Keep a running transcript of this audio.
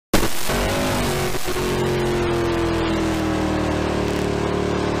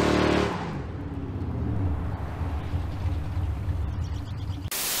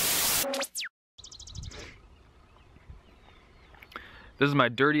This is my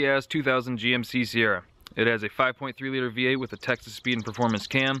dirty ass 2000 GMC Sierra. It has a 5.3 liter V8 with a Texas Speed and Performance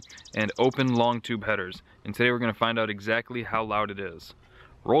cam and open long tube headers. And today we're going to find out exactly how loud it is.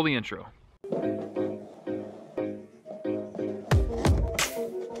 Roll the intro.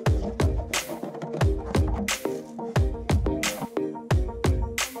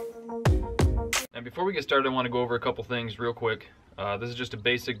 And before we get started, I want to go over a couple things real quick. This is just a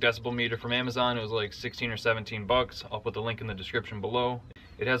basic decibel meter from Amazon. It was like 16 or 17 bucks. I'll put the link in the description below.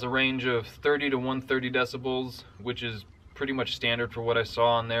 It has a range of 30 to 130 decibels, which is pretty much standard for what I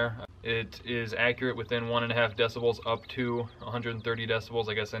saw on there. It is accurate within 1.5 decibels up to 130 decibels.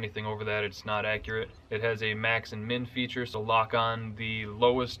 I guess anything over that, it's not accurate. It has a max and min feature, so lock on the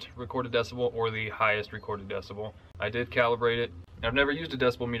lowest recorded decibel or the highest recorded decibel. I did calibrate it. I've never used a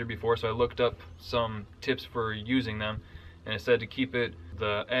decibel meter before, so I looked up some tips for using them, and it said to keep it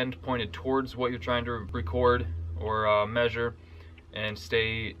the end pointed towards what you're trying to record or measure, and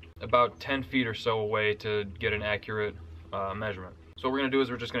stay about 10 feet or so away to get an accurate measurement. So what we're going to do is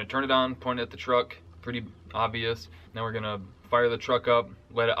we're just going to turn it on, point it at the truck, pretty obvious. Then we're going to fire the truck up,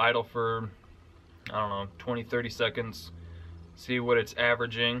 let it idle for, I don't know, 20-30 seconds, see what it's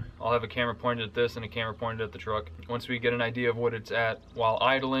averaging. I'll have a camera pointed at this and a camera pointed at the truck. Once we get an idea of what it's at while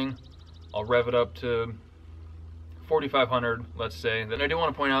idling, I'll rev it up to 4,500, let's say. Then I do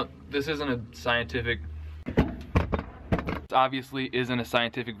want to point out, this isn't a scientific, obviously isn't a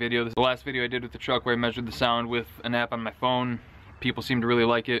scientific video. This is the last video I did with the truck where I measured the sound with an app on my phone. People seem to really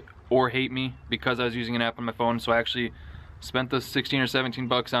like it or hate me because I was using an app on my phone, so I actually spent the 16 or 17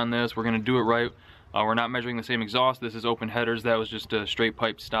 bucks on this. We're going to do it right. We're not measuring the same exhaust. This is open headers. That was just a straight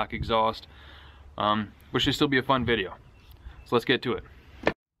pipe stock exhaust, which should still be a fun video. So let's get to it.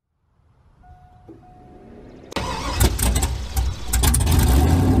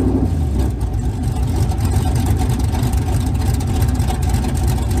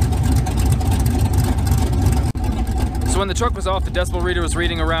 When the truck was off, the decibel reader was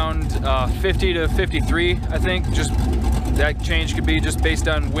reading around 50 to 53, I think. Just that change could be just based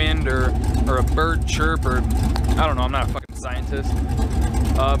on wind or a bird chirp, or I don't know, I'm not a fucking scientist.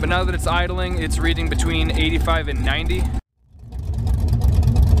 But now that it's idling, it's reading between 85 and 90.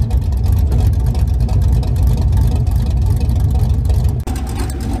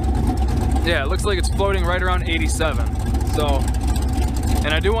 Yeah, it looks like it's floating right around 87. So,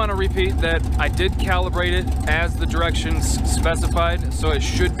 and I do want to repeat that I did calibrate it as the directions specified, so it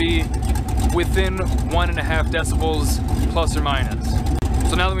should be within 1.5 decibels plus or minus.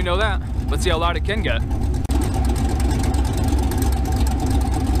 So now that we know that, let's see how loud it can get.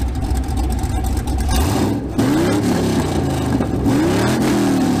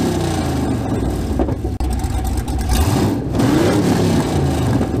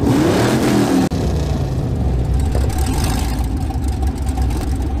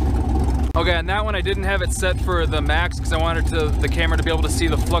 Okay, on that one I didn't have it set for the max because I wanted the camera to be able to see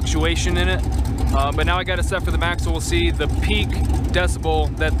the fluctuation in it. But now I got it set for the max, so we'll see the peak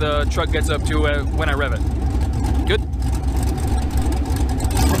decibel that the truck gets up to when I rev it. Good?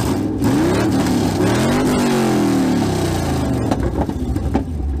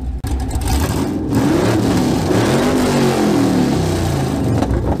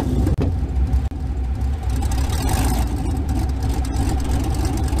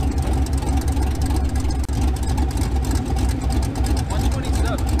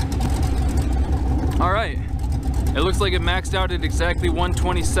 Alright, it looks like it maxed out at exactly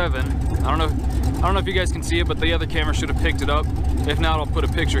 127. I don't know if you guys can see it, but the other camera should have picked it up. If not, I'll put a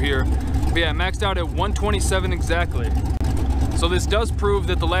picture here. But yeah, maxed out at 127 exactly. So this does prove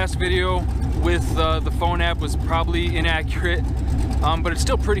that the last video with the phone app was probably inaccurate, but it's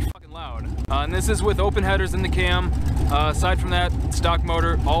still pretty fucking loud. And this is with open headers in the cam. Aside from that, stock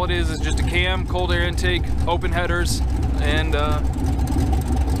motor, all it is just a cam, cold air intake, open headers, and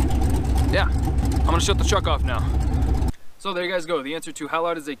yeah. I'm gonna shut the truck off now. So there you guys go. The answer to how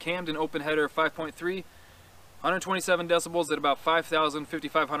loud is a cammed and open header 5.3, 127 decibels at about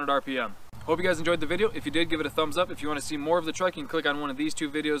 5,500 RPM. Hope you guys enjoyed the video. If you did, give it a thumbs up. If you want to see more of the truck, you can click on one of these two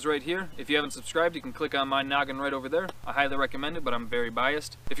videos right here. If you haven't subscribed, you can click on my noggin right over there. I highly recommend it, but I'm very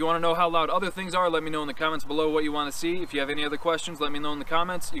biased. If you want to know how loud other things are, let me know in the comments below what you want to see. If you have any other questions, let me know in the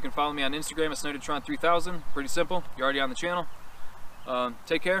comments. You can follow me on Instagram at Snydertron3000. Pretty simple. You're already on the channel.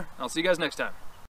 Take care. I'll see you guys next time.